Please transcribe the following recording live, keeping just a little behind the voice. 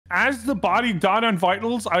as the body died on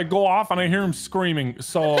vitals, I go off and I hear him screaming.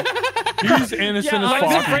 So he's innocent as fuck.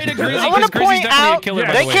 I'm afraid of Grizzy I want to point out,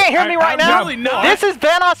 they can't hear me right now. This is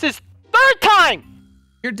Vanoss's 3rd time.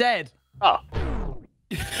 You're dead. Oh.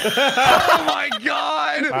 Oh my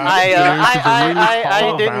God!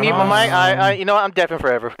 I didn't mute my mic. You know what? I'm dead for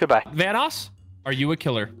forever. Goodbye. Vanoss, are you a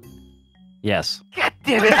killer? Yes. God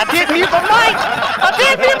damn it! I didn't mute my mic. I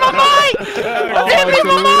didn't mute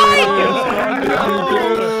my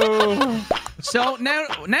mic. So now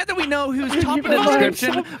that we know who's top of the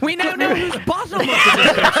description, we now know who's bottom of the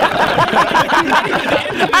description.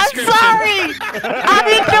 I'm sorry. I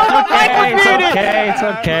didn't know my mic was muted. It's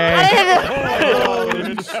okay.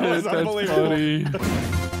 That was unbelievable.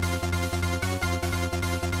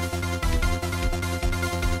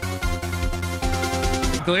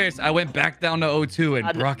 Delirious, I went back down to O2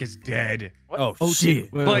 and Brock is dead. Oh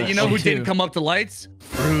shit. But you know who didn't come up to lights?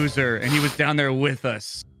 Bruiser, and he was down there with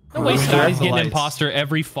us. No way Scotty's getting imposter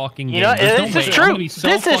every fucking game. You know, this is true.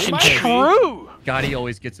 This is true. Scotty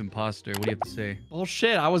always gets imposter. What do you have to say?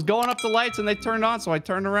 Bullshit. I was going up the lights and they turned on, so I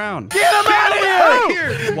turned around. Get him out of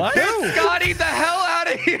here! What? Get Scotty the hell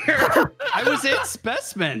out of here! I was in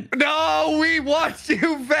specimen. No, we watched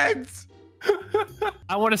you vent.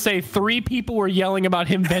 I want to say 3 people were yelling about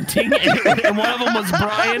him venting, and one of them was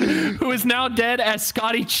Brian, who is now dead as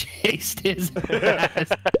Scotty chased his ass.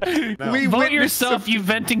 No. Vote yourself, you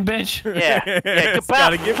venting bitch. Yeah.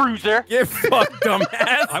 Goodbye, Bruiser. Get fucked,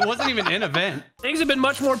 dumbass. I wasn't even in a vent. Things have been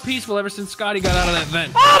much more peaceful ever since Scotty got out of that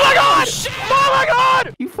vent. Oh my God! Oh my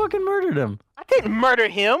God! You fucking murdered him. I didn't murder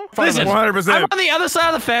him. Listen, 100%. I'm on the other side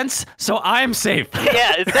of the fence, so I'm safe.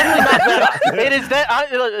 Yeah, it's definitely not Vanoss. It is that.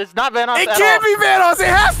 It's not Vanoss. It can't be Vanoss. It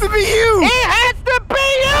has to be you. It has to be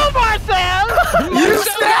you, Marcel. You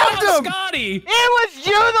stabbed him. Scotty. It was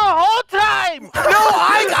you the whole time. No,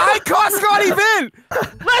 I caught Scotty vent.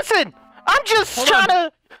 Listen, I'm just trying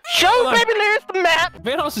to show Baby Delirious the map.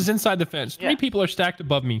 Vanoss is inside the fence. 3 people are stacked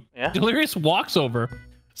above me. Yeah. Delirious walks over,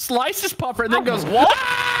 slices Puffer, and then goes, what?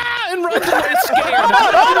 And runs away scared.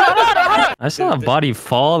 Hold on. I saw a body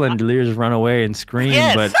fall and Delirious run away and scream,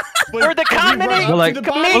 Yes. For the comedy, for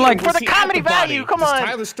the comedy value, come on. Does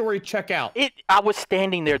Tyler's story check out? I was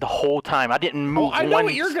standing there the whole time. I didn't move. Oh, I know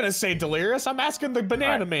what you're gonna say, Delirious. I'm asking the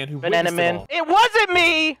Banana Man who Banana witnessed Man. It wasn't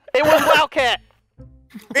me. It was Wildcat.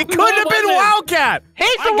 It couldn't have been Wildcat.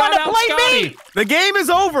 He's the one that played me. The game is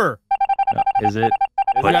over. Is it?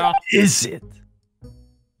 But is it?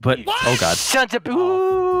 But oh god. Sons of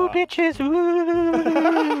bitches.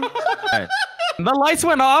 Ooh. Right. The lights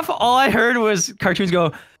went off. All I heard was cartoons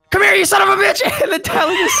go, "Come here, you son of a bitch!" And then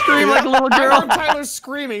Tyler just screamed like a little girl. I heard Tyler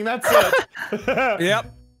screaming. That's it.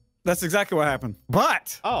 Yep. That's exactly what happened.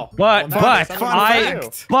 But I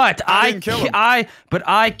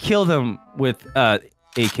killed him with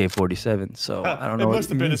AK-47. So I don't know. It must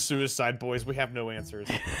have been a suicide, boys. We have no answers.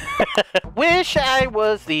 Wish I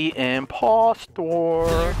was the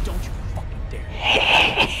impostor. Don't you fucking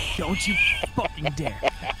dare. Don't you fucking dare.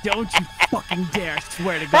 Don't you fucking dare. I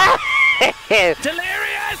swear to God.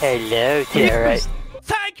 Delirious! Hello, Delirious.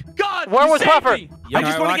 Thank God! Where was saved Puffer? me. I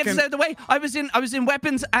just want to get this out of the way. I was in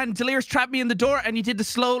weapons and Delirious trapped me in the door and he did the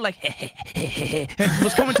slow like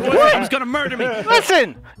was coming towards me. He was gonna murder me.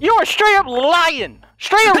 Listen, you are straight up lying.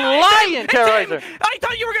 Straight up lying, Terrorizer. I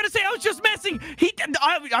thought you were gonna say I was just messing.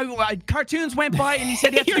 Cartoons went by and he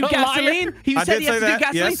said he had to do gasoline. He said he had to do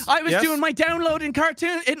gasoline. Yes, I was doing my download in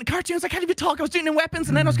cartoons. I can't even talk. I was doing in weapons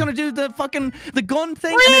and then I was gonna do the fucking gun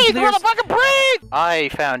thing. Breathe, motherfucker, breathe! I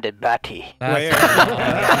found a body. I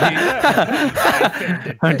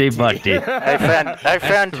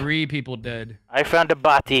found 3 people dead. I found a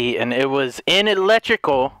body and it was in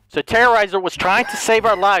electrical. So Terrorizer was trying to save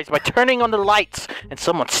our lives by turning on the lights and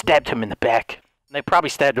someone stabbed him in the back. And they probably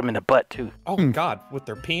stabbed him in the butt too. Oh God, with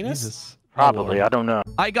their penis? Jesus. Probably, I don't know.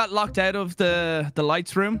 I got locked out of the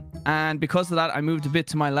lights room, and because of that, I moved a bit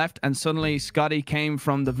to my left, and suddenly Scotty came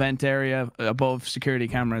from the vent area above security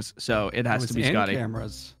cameras, so it has to be Scotty.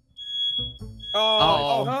 Cameras.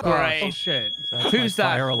 Oh, great. Oh shit. Who's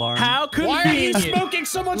that? Fire alarm. How Why are you convenient. smoking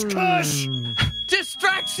so much kush?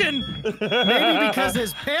 Distraction! Maybe because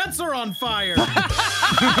his pants are on fire. Get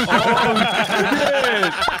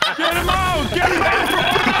him out! Get him out!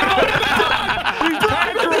 His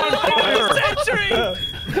pants are on fire! Century!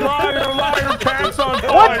 Liar, pants on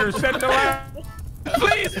fire! Set the last.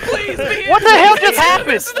 Please, be What the hell just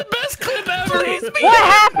happened? This is the best clip ever! What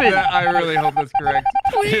happened? I really hope that's correct.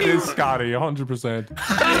 It is Scotty, 100%.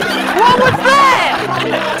 What was that?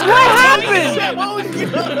 What happened?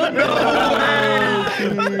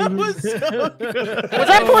 Was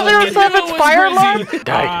that 407's fire alarm?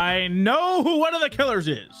 I know who one of the killers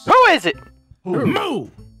is. Who is it? Moo.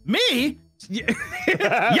 Me?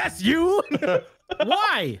 Yes, you.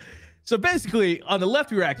 Why? So basically, on the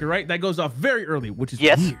left reactor, right, that goes off very early, which is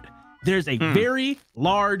weird. There's a very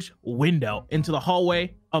large window into the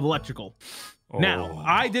hallway of electrical. Now,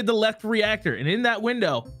 I did the left reactor, and in that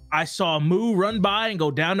window, I saw Moo run by and go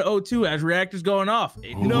down to O2 as reactor's going off.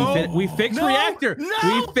 We fixed reactor.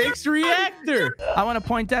 We fixed reactor. I want to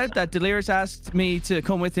point out that Delirious asked me to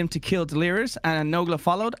come with him to kill Delirious, and Nogla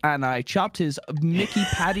followed, and I chopped his Mickey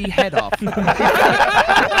Patty head off. Get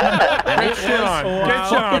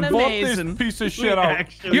Sean. Vote this piece of shit out.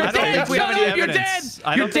 You're dead. You're dead.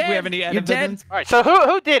 I don't think we have any evidence. All right, so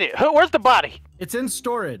who did it? Where's the body? It's in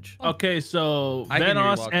storage. Okay, so I can hear you,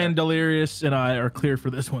 Venos Walker. and Delirious and I are clear for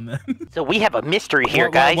this one then. So we have a mystery here,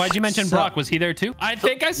 guys. Why'd you mention Brock? Was he there too? I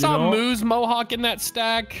think I saw Moo's mohawk in that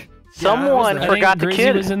stack. Someone forgot to Grizzy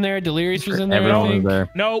kill was it. in there. Delirious was in there. I Everyone think. was there.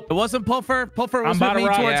 Nope. It wasn't Pulfer. Pulfer was I'm with about me to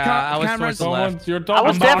rock. towards Yeah, I was cameras. towards the left. I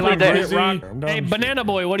was definitely there. Hey, Banana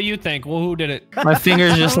Boy, what do you think? Well, who did it? My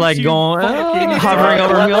fingers just like going, hovering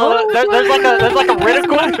over me. There's like a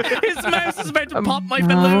reticle. His mouse is about to pop my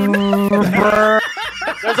balloon.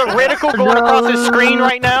 There's a reticle going across his screen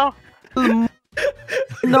right now.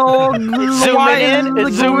 No, It's zooming in.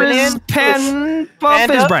 It's zooming in. Pen off And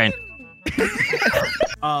his up. brain.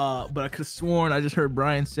 But I could have sworn I just heard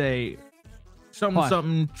Brian say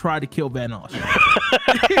something try to kill Venos.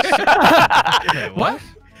 What?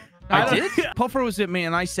 I did? Puffer was with me,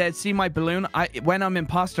 and I said, see my balloon? When I'm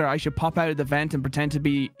imposter, I should pop out of the vent and pretend to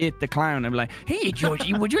be it, the clown. I'm like, hey,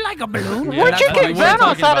 Georgie, would you like a balloon? Where'd you get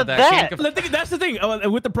Venos out of that? That's the thing.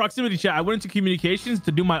 With the proximity chat, I went into communications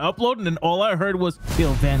to do my upload, and then all I heard was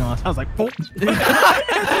kill Venos. I was like, oh.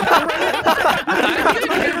 I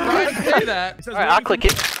didn't hear Brian say that. All right, I'll click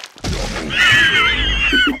it.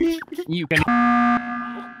 You can.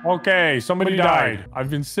 Okay, somebody died. I've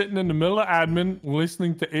been sitting in the middle of admin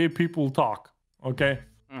listening to 8 people talk. Okay.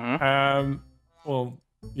 Well,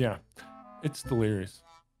 yeah, it's Delirious.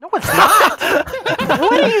 No, it's not.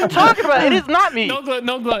 What are you talking about? It is not me. No, Wait, you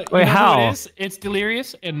know how? Who it is? It's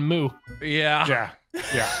Delirious and Moo. Yeah.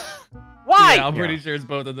 Yeah. Why? Yeah, I'm pretty sure it's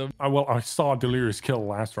both of them. I saw Delirious kill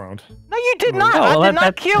last round. No, you did not. No, I well, did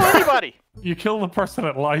not kill anybody. You killed the person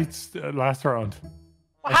at lights last round.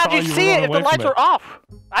 Well, how'd you see it if the lights were off?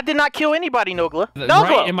 I did not kill anybody, Nogla. Right,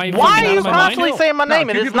 Nogla, am I why fucking are out you of my mind? constantly saying my name?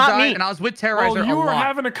 And it's not me. And I was with Oh, Terrorizer you a were lot.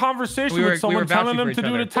 having a conversation We were with someone telling vouching them for to each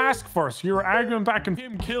do the other. task first. You were arguing back and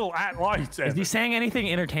him kill at lights. Is he saying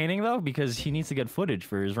anything entertaining though? Because he needs to get footage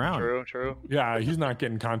for his round. True. Yeah, he's not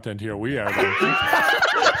getting content here. We are.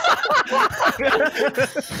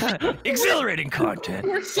 Exhilarating content.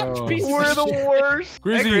 We're the worst.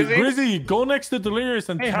 Grizzy, go next to Delirious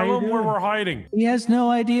and tell him where we're hiding. He has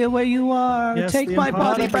no idea where you are. Yes, Take the my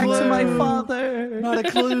body imposter back to my clue. father. Not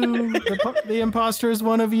a clue. The imposter is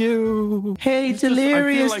one of you. Hey, I feel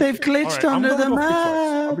Delirious, like- they've glitched All right, I'm under the gonna go fix lights.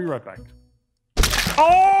 I'll map. be right back.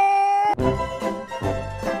 Oh!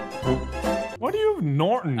 What are you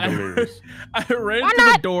Norton, Delirious? I ran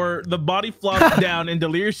to the door, the body flops down, and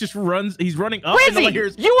Delirious just runs. He's running up. And all I hear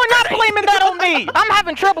is, Grizzy, you are not blaming that on me. I'm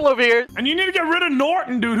having trouble over here. And you need to get rid of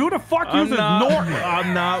Norton, dude. Who the fuck I'm uses not, Norton?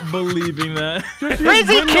 I'm not believing that. Grizzy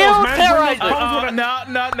killed Terrorizer.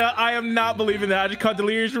 No, I am not believing that. I just caught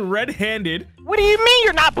Delirious red-handed. What do you mean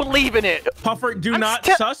you're not believing it? Puffer, do not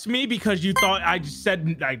sus me because you thought I just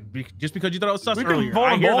said just because you thought I was sus We earlier. can vote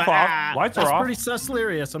I them hear both that. off. Lights are That's off. pretty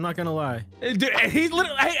sus-larious, I'm not gonna lie. Dude, he's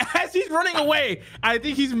literally as he's running away. I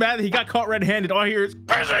think he's mad that he got caught red-handed. All I hear is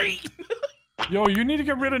Grizzy. Yo, you need to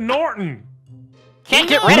get rid of Norton. Can't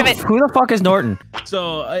get rid of it. Who the fuck is Norton?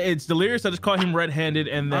 So it's Delirious. I just caught him red-handed,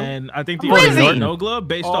 and then I think the Grizzy. other Nogla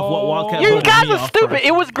based off what Wildcat. You voted guys me are off stupid. for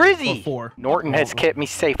It was Grizzy. before. Norton has kept me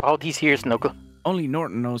safe all these years, Nogla. Only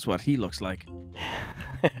Norton knows what he looks like.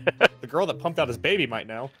 The girl that pumped out his baby might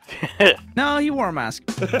know. No, he wore a mask.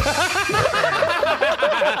 He's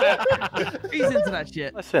into that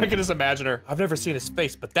shit. I can just imagine her. I've never seen his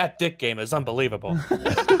face, but that dick game is unbelievable.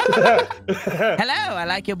 Hello, I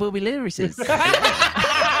like your booby lyricists.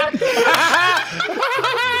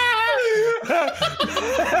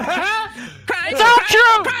 It's all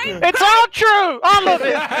true. It's all true. All of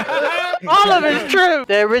it. All of it is true.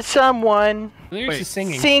 There is someone Delirious is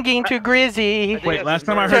singing. singing to Grizzy. Wait, last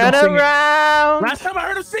time I heard Turn him singing. around. Last time I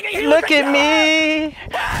heard him singing, he Look was at me.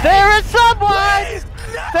 There is someone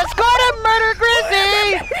Let's go to murder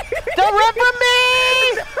Grizzy! Don't run from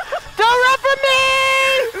me! Don't run from me!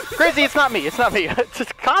 Grizzy, it's not me. It's not me.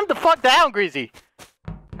 Just calm the fuck down, Grizzy.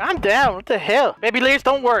 Calm down. What the hell? Baby Lears,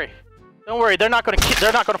 don't worry. Don't worry. They're not gonna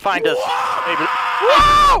find us. Baby.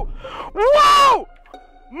 Whoa! Whoa!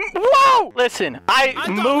 Whoa! Listen, I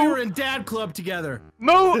thought we were in dad club together.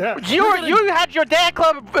 Moo, you had your dad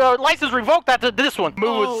club license revoked after this one. Moo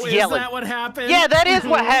was yelling. Is that what happened? Yeah, that is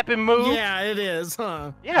what happened, Moo. Yeah, it is,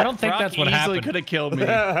 huh? Yeah, I don't think that's what happened. Could have killed me.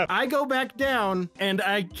 I go back down and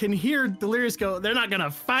I can hear Delirious go, "They're not gonna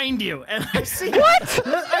find you." And I see what?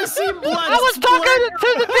 I see blood. I was talking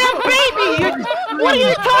to the damn baby. What are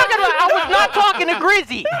you talking about? I was not talking to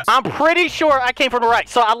Grizzy. I'm pretty sure I came from the right.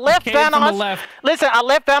 So I left Thanos. Listen, I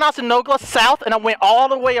left Thanos and Nogla south, and I went all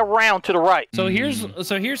the way around to the right. So here's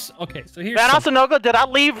Thanos and Nogla, did I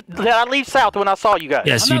leave south when I saw you guys?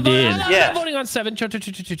 Yes, you did. I'm not voting on 7. 2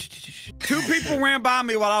 people ran by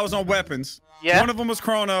me while I was on weapons. Yeah. One of them was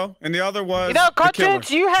Chrono, and the other was. You know,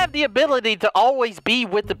 Cartoons, you have the ability to always be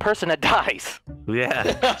with the person that dies. Yeah.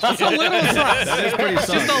 Just a little sus.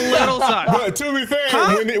 Just a little sus. But to be fair,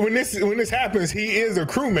 when this happens, he is a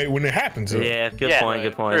crewmate when it happens. So. Yeah, good point.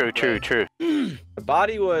 Good point. True. The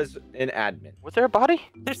body was an admin. Was there a body?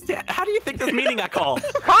 How do you think this meeting got called?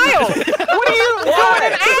 Kyle, what are you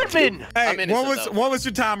doing, admin? Hey, what was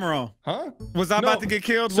your timer on? Huh? Was I about to get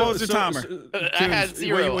killed? What was your timer? I had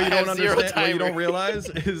 0. What you I don't had 0 understand, what you timer. don't realize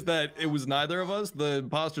is that it was neither of us. The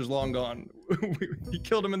imposter's long gone. He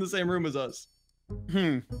killed him in the same room as us.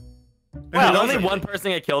 Well, only one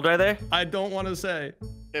person got killed right there. I don't want to say.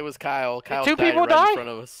 It was Kyle. Kyle Two died people right in died? front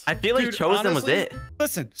of us. I feel like Dude, Chosen was it.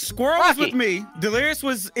 Listen, Squirrel was with me. Delirious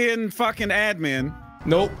was in fucking admin.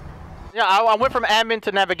 Nope. Yeah, I went from admin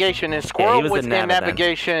to navigation, and Squirrel was in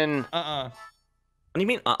navigation. What do you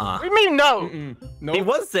mean, What do you mean, no? Nope. He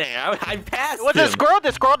was there. I passed Was him. it Squirrel?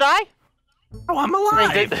 Did Squirrel die? Oh, I'm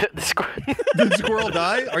alive. Did Squirrel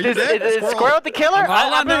die? Are you dead? Is Squirrel the killer?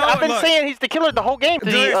 I've been saying he's the killer the whole game.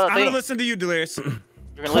 Delirious, I'm gonna listen to you, Delirious.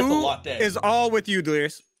 You're gonna listen? Who is all with you,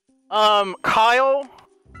 Delirious? Kyle.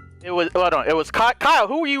 It was. Hold on. It was Kyle.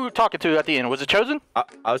 Who were you talking to at the end? Was it Chosen? I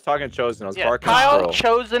was talking to Chosen. I was barking Kyle, Squirrel.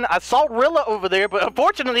 Chosen. I saw Rilla over there, but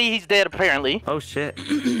unfortunately he's dead apparently. Oh shit.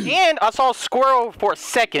 And I saw Squirrel for a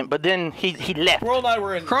second, but then he left. Squirrel and I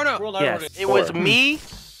were in. Chrono. Yes. It was me,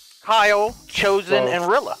 Kyle, Chosen, and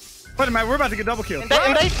Rilla. Wait a minute, we're about to get double killed.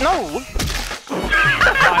 And they no.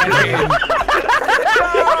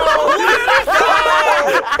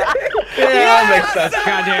 Yeah, that makes sense.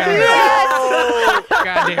 Goddamn.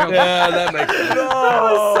 Goddamn. Yeah, that makes sense.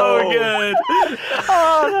 Oh, so good.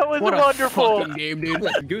 Oh, that was What wonderful. a fucking game,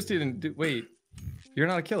 dude. Goose didn't do. Wait, you're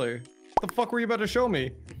not a killer. What the fuck were you about to show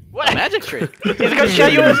me? What? Magic trick. He's gonna show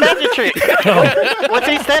you a magic trick. Was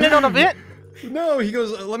he standing on a vent? No, he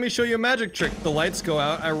goes, let me show you a magic trick. The lights go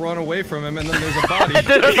out, I run away from him, and then there's a body.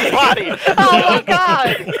 There's a body. Oh my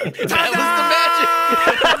god. That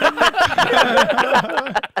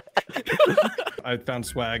I found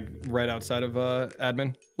Swag right outside of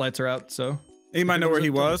admin. Lights are out, so. He might know where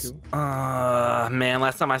he was. Man,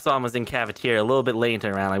 last time I saw him was in cafeteria, a little bit late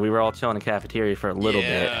around. Like we were all chilling in cafeteria for a little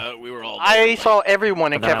bit. Yeah, we were all. I saw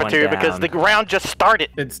everyone in But then I went cafeteria because the down. round just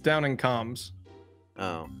started. It's down in comms.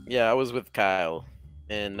 Oh, yeah, I was with Kyle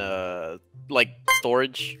in like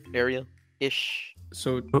storage area ish.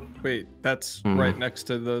 So wait, that's right next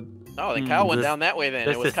to the. Oh, then Kyle went This- down that way. Then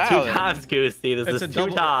This it was is Kyle. two then. times, Goosey. This is two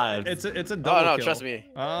times. It's a double Oh no, kill. trust me.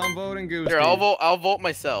 I'm voting Goose. Here, I'll vote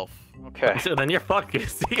myself. Okay. So then you're fucked,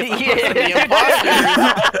 Goosey. Yeah. The imposters.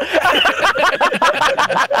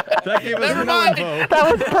 That gave us Never no mind. info.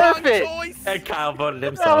 That was perfect. And Kyle voted That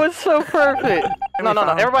himself. was so perfect. No.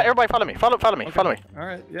 Everybody follow me. Follow me. Follow me. All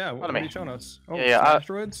right, yeah. What me. are you showing us? Oh, Yeah, some I-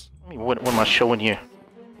 asteroids. What am I showing you?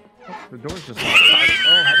 The door's just locked.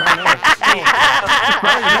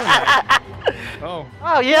 Oh,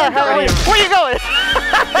 Oh yeah. Where you going?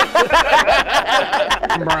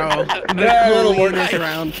 Bro. The coolest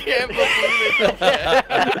round. Can't believe it.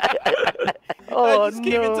 Oh I just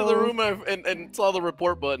came into the no. room and saw the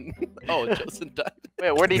report button. Oh, Justin died.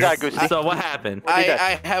 Wait, where did he die, Goosey? So what happened?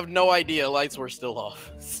 I have no idea. Lights were still off.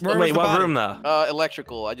 Where was Wait, the what body? room though?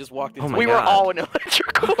 Electrical. I just walked into. Oh my We were God. all in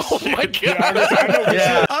electrical. Oh my god.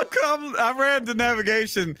 Yeah. I ran to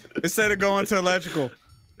navigation instead of going to electrical.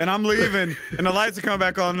 And I'm leaving, and the lights are coming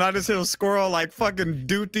back on, and I just hear a Squirrel like fucking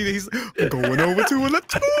duty. He's going over to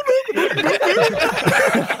electrical. It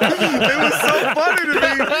was so funny to me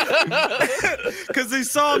because he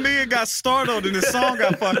saw me and got startled, and his song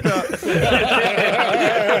got fucked up.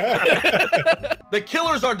 The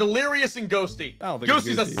killers are Delirious and Ghosty. I don't think it's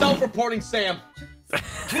Ghosty's a Ghosty. self-reporting Sam.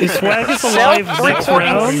 Is Swag is alive?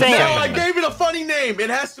 Insane. No, I gave it a funny name. It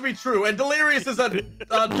has to be true. And Delirious is a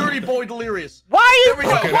dirty boy Delirious. Why There we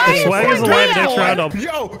go. Swag is alive next round.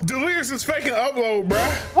 Yo, Delirious is faking upload, bro.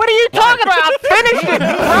 What are you talking about? I finished it, bro.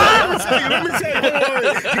 Let me tell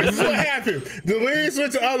you. This is what happened. Delirious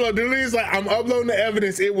went to upload. Delirious like, I'm uploading the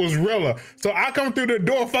evidence. It was Rilla. So I come through the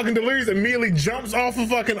door. Fucking Delirious immediately jumps off of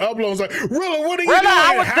fucking uploads. Like, Rilla, what are you doing?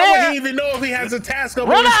 How would he even know if he has a task up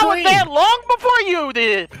on the screen? I was there long before you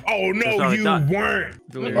did. Oh no, you weren't.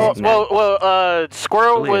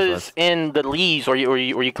 Squirrel was in the leaves, or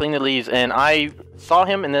you clean the leaves, and I saw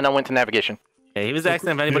him, and then I went to navigation. Yeah, he was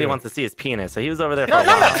asking if anybody wants to see his penis, so he was over there for No, a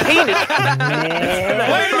while. not a penis. Wait a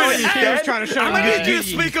minute. He was trying to show I need you to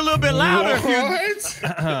speak a little bit louder.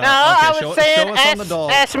 I was saying,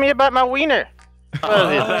 ask me about my wiener.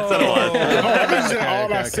 That's what it was.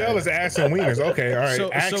 All I sell is ass and wieners. Okay, all right.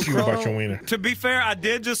 Ask you about your wiener. To be fair, I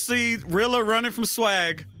did just see Rilla running from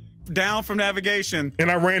Swag down from navigation, and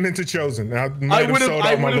I ran into Chosen. I would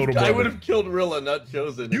have killed Rilla, not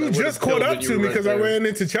Chosen. You just caught up to me because I ran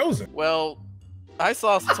into Chosen. Well, I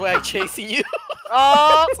saw Swag chasing you.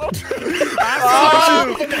 I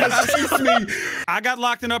got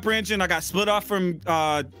locked in upper engine. I got split off from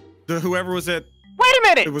whoever was at. Wait a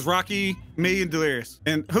minute. It was Rocky, me, and Delirious.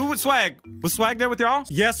 And who was Swag? Was Swag there with y'all?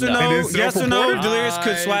 Yes or no? Yes or no? Delirious,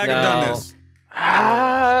 could Swag have done this?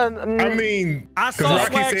 I mean, I saw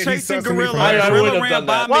Swag chasing Gorilla. I would have ran done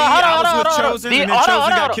by that. me. I was with Chosen, and then Chosen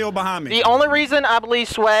got killed behind me. The only reason I believe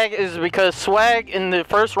Swag is because Swag in the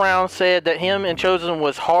first round said that him and Chosen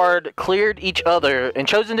was hard, cleared each other, and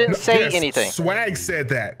Chosen didn't say anything. Swag said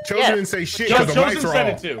that. Chosen didn't say shit because the lights were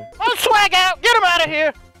off. Oh, Swag out! Get him out of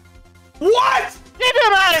here! What? Get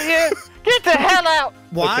him out of here! Get the hell out!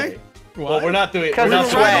 Why? Okay. Well, we're not doing it. Because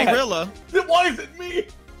it's Swag. Gorilla. Then why is it me?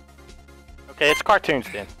 Okay, it's cartoons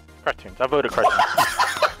then. Cartoons. I voted cartoons.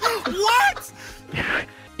 What?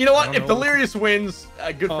 You know what? If Delirious wins,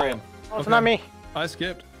 good for him. Oh, it's not me. I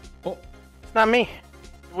skipped. Oh. It's not me.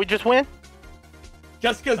 Did we just win?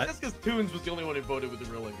 Just because Toons was the only one who voted with the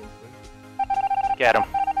Gorilla against me. Get him.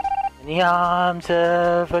 In the arms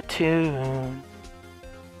of a tune.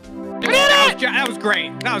 That was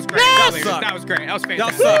great. That was great. That was great. That was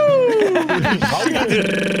fantastic.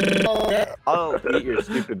 I'll eat your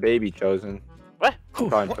stupid baby, Chosen. What?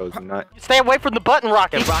 I'm Chosen, not. Stay away from the button,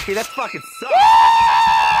 Rocky. Yeah, Rocky, that fucking sucks.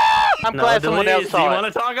 I'm glad someone else saw it. Do you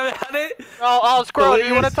want to talk about it? Oh, Squirrel, do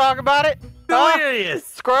you want to talk about it? Delirious.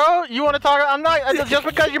 Squirrel, you want to talk? I'm not. Just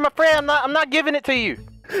because you're my friend, I'm not giving it to you.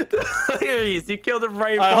 Delirious, you killed him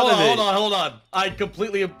right in front front of me. Hold on. I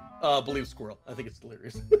completely believe Squirrel. I think it's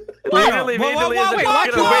Delirious. Literally made Delirious.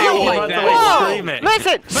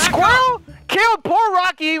 Listen, Squirrel killed poor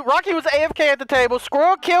Rocky. Rocky was AFK at the table.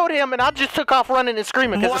 Squirrel killed him, and I just took off running and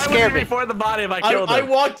screaming because it scared me. Before the body, if I killed him. I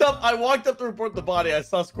walked up to report the body. I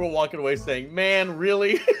saw Squirrel walking away, saying, "Man,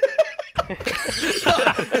 really?" I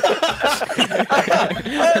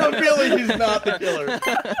have a feeling he's not the killer.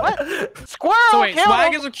 What? Squirrel So wait, killed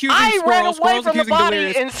Swag him. is accusing I Squirrel. ran away Squirrel's from the accusing body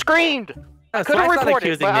Delirious. and screamed. I Swag's couldn't not report it,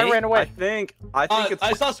 accusing but I me. ran away. I think it's.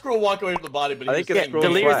 I saw Squirrel walk away from the body, but I think it's Squirrel.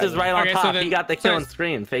 Delirious is right on Okay, top. so then- He got the kill and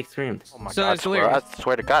screamed. Fake screamed. Oh my So God, that's Squirrel. Delirious. I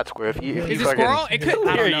swear to God, Squirrel. If you Is it fucking... Squirrel? It could.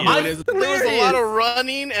 I don't know who it is. There was a lot of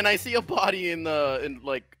running, and I see a body in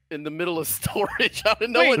the middle of storage. I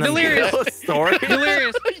don't know Wait, what Delirious. Storage?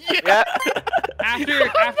 Delirious. Yeah.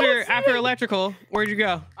 After electrical, where'd you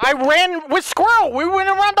go? I ran with Squirrel. We went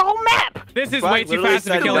around the whole map. This is Swag way too literally fast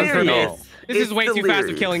of said killing for me. Delirious. This is way too fast of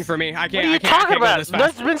Delirious. killing for me. I can't. What are you I can't talking go about? this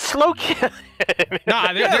fast. There's been slow killing.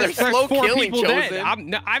 Nah, there's slow 4 killing, people dead.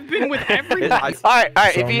 Chosen. I've been with everybody. All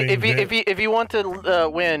right. So If you want to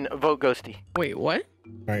win, vote Ghosty. Wait, what?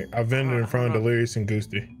 All right, I vended in front of Delirious and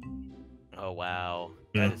Goosty. Oh wow.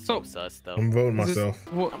 Yeah. That is so sus though. I'm voting myself.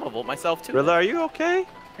 I'm gonna vote myself too. Rilla, are you okay?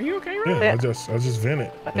 Are you okay, Yeah, Rilla? I just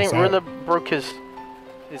vented. I think Inside. Rilla broke his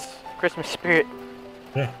Christmas spirit.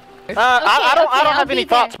 Yeah. I don't I'll have be any there.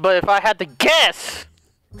 thoughts, but if I had to guess,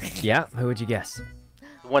 Yeah, who would you guess?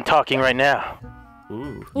 the one talking right now.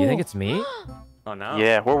 Ooh. You think it's me? Oh no.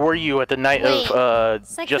 Yeah, where were you at the night of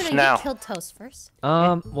just now? You killed Toast first.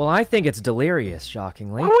 Well, I think it's Delirious,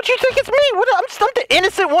 shockingly. Why would you think it's me? I'm the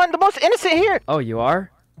innocent one, the most innocent here. Oh, you are?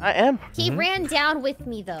 I am. He ran down with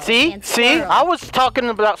me though. See, and see, Squirrel. I was talking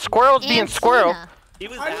about squirrels being And squirrel. Tina. He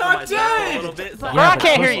was I'm out not of my depth a little bit. Bro, I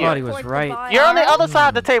can't hear He you. was right. You're on the other side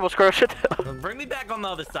of the table, Squirrel. Shut up. Bring me back on the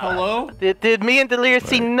other side. Hello? Did me and Delirious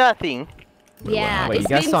see nothing? Yeah, Wait, you it's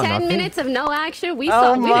guys been saw 10 nothing? minutes of no action. We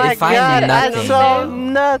Oh saw. my god, I saw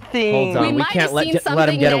nothing. Hold on, we might can't have let seen let him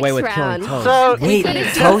something get away next with killing round. Toast. So We could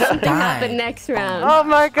have seen Toast something happen died. next round. oh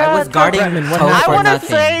my god. I was guarding Bretman, what Toast I for want to nothing.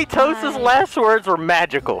 say Toast's last words were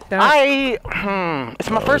magical. It's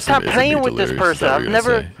my first time playing with this person. I've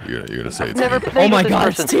never You're gonna say I've it's never me. played Oh my with god,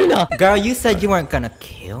 this person. Tina! Girl, you said you weren't gonna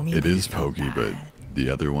kill me. It is Pokey, but the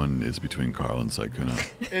other one is between Carl and Sykuna.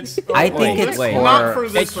 I think it's not for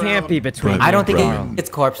It this can't round. be between. I don't think Bretman. it's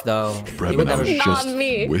corpse though. Bretman, I was Not just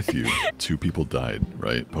me. with you. 2 people died,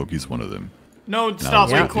 right? Pokey's one of them. No, And I stop.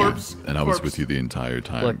 was Wait, with you, corpse. And I was Corpse. with you the entire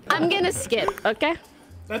time. Look, I'm gonna skip. Okay.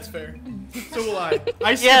 That's fair. So will I.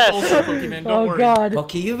 I skipped Yes. also, Pokemon. Don't worry.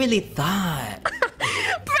 Okay, you really thought.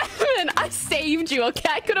 Bretman, I saved you. Okay,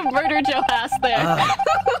 I could have murdered your ass there.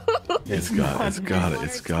 It's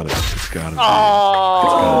gotta be.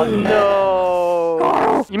 Oh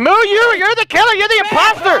no! You're the killer. You're the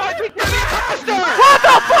imposter. What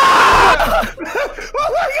the fuck?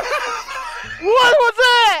 What was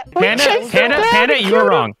that? Panda, you were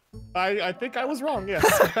wrong. I think I was wrong. Yes.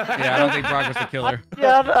 Yeah, I don't think Brock was the killer.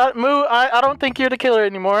 Yeah, Moo. I don't think you're the killer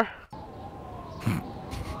anymore.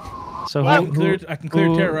 So I can clear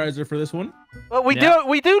Terrorizer for this one. Well, we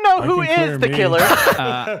do know who is the killer.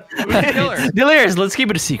 Delirious, let's keep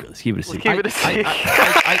it a secret. Let's keep it a secret. Keep it a secret.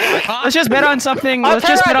 Let's just bet on something. Let's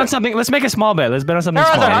just bet on something. Let's make a small bet. Let's bet on something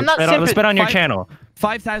small. I'm not Let's bet on your Five- channel.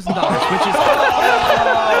 $5,000, which is.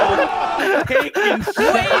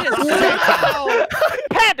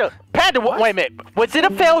 Panda, wait a minute. Was it a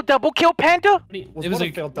failed double kill, Panda? It was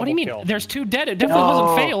a failed double kill. There's 2 dead. It definitely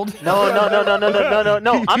wasn't failed.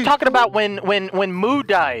 No. I'm talking about when Moo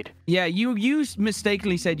died. Yeah, you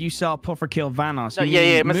mistakenly said you saw Puffer kill Vanos. No, You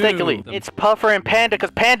yeah, mean mistakenly. Moo. It's Puffer and Panda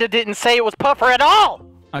because Panda didn't say it was Puffer at all.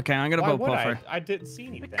 Okay, I'm gonna Why vote would Puffer. I didn't see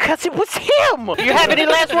anything. Because it was him. You have any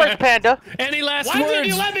last words, Panda? Any last Why words? didn't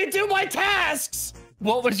you let me do my tasks?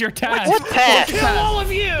 What was your task? What task? Kill all of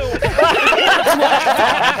you.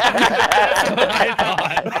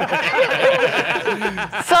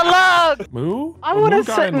 Salug! Moo? I want to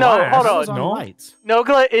say no. Hold on. No.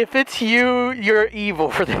 Nogla, if it's you, you're evil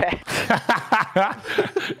for that.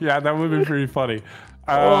 Yeah, that would be pretty funny.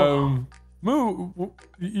 Moo,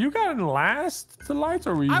 you got in last to lights,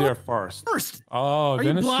 or were you there first? First. Oh, Are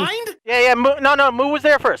you blind? Yeah. Moo was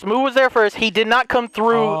there first. Moo was there first. He did not come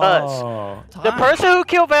through us. The person who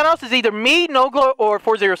killed Vanos is either me, Nogla, or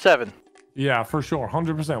 407. Yeah, for sure,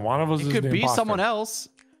 100%. One of us It is could the be imposter. someone else.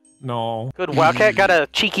 No. Good. Wildcat got a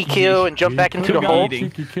cheeky kill and jumped back into the hole.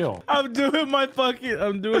 Cheeky kill. I'm doing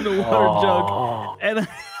the water jug, and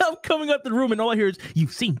I'm coming up the room, and all I hear is,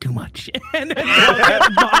 "You've seen too much," and then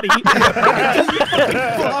that body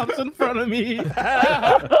just flops in front of me.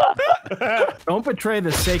 Don't betray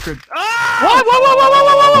the sacred.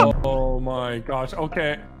 Whoa! Oh my gosh.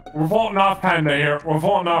 Okay. We're voting off Panda here. Was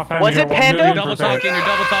it Panda? You're double talking.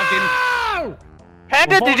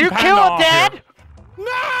 Panda, did you kill a dad?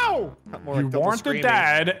 No! You weren't the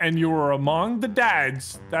dad, and you were among the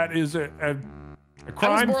dads. That is a I was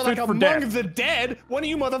crime more fit like for among death. the dead. One of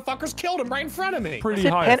you motherfuckers killed him right in front of me. Pretty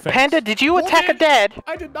high offense. Panda, did you attack a dad?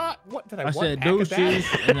 I did not. What did I? I said attack a doses,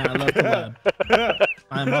 dad? and then I left the lab.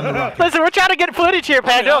 I'm on the rocket. Listen, we're trying to get footage here,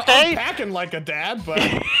 Panda. I'm Okay? packing like a dad, but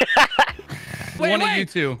One of you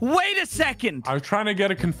two. Wait a second. I was trying to get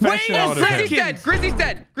a Wait confession a out of him. second. Grizzly's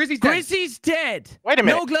dead. Grizzy's dead. Wait a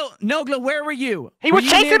minute. Nogla, where were you? He was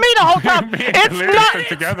chasing me the whole time. It's not. Been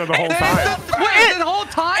together the whole time. Wait, the whole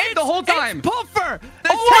time? The whole time. It's Puffer. The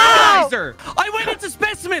wow. terrorizer. I went into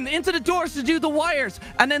Specimen, into the doors to do the wires,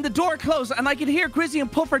 and then the door closed, and I could hear Grizzy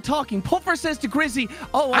and Puffer talking. Puffer says to Grizzy,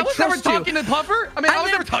 "Oh, I was never trust you." talking to Puffer. I mean, I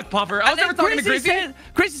was never talking to Puffer. I was never talking to Grizzy.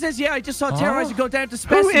 Grizzy says, "Yeah, I just saw Terrorizer go down to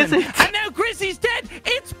Specimen." is it? And now Grizzy's dead.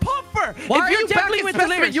 It's Puffer. Why if are you're you back definitely in with Specimen?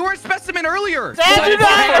 Delirious, You were in Specimen earlier. Dad, you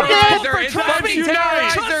died again. Terrorizer is trust fucking me,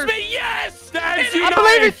 terrorizer. trust me, yes. I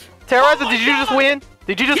believe it. Terrorizer, did you just win?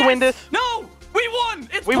 Did you just win this? No, we won.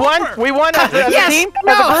 It's We Puffer. won? We won as a team?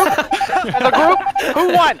 As a group? As a group?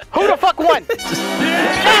 Who won? Who the fuck won?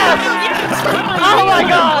 Yes! Oh my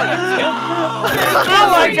god! Oh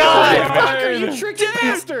my god! Fucker, you tricky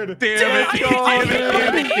bastard! Damn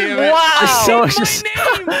it. Wow! So it's just.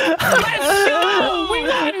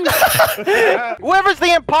 Whoever's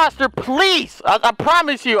the imposter, please! I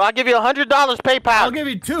promise you, I'll give you $100 PayPal. I'll give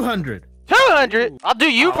you 200. 200? I'll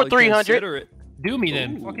do you for 300. Do me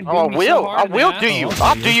then. Fucking do Oh, I me so will. hard I in the will do you. asshole.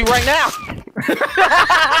 I'll do you right now.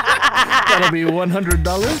 That'll be $100.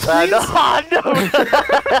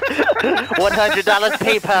 $100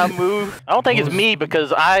 PayPal move. I don't think it's me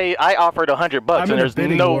because I offered $100 and there's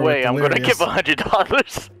no way I'm gonna give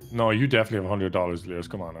 $100. No, you definitely have $100, Delirious.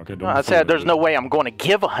 Come on, okay? Don't No, I said there's no way I'm going to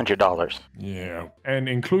give $100. Yeah, and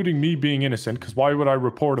including me being innocent, because why would I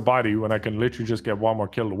report a body when I can literally just get one more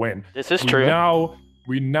kill to win? This is true.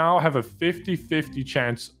 We now have a 50-50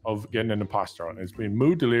 chance of getting an imposter on. It's been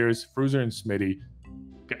Mood, Delirious, Fruizer, and Smitty.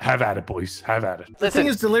 Have at it, boys. Have at it. The thing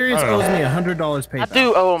is, Delirious owes me $100 PayPal. I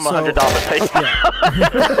do owe him $100 PayPal.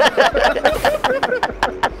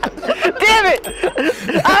 Damn it!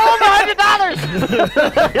 I owe him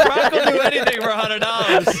 $100. Brock will do anything for $100.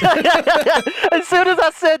 As soon as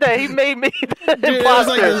I said that, he made me the Dude, it was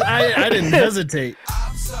like I didn't hesitate.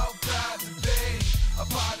 I'm so proud to be a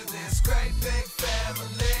part of this great big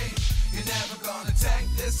family. You're never gonna take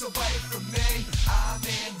this away from me. I'm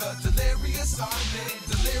in the Delirious Army,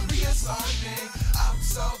 Delirious Army. I'm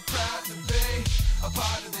so proud to be a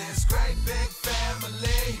part of this great big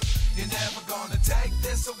family. You're never gonna take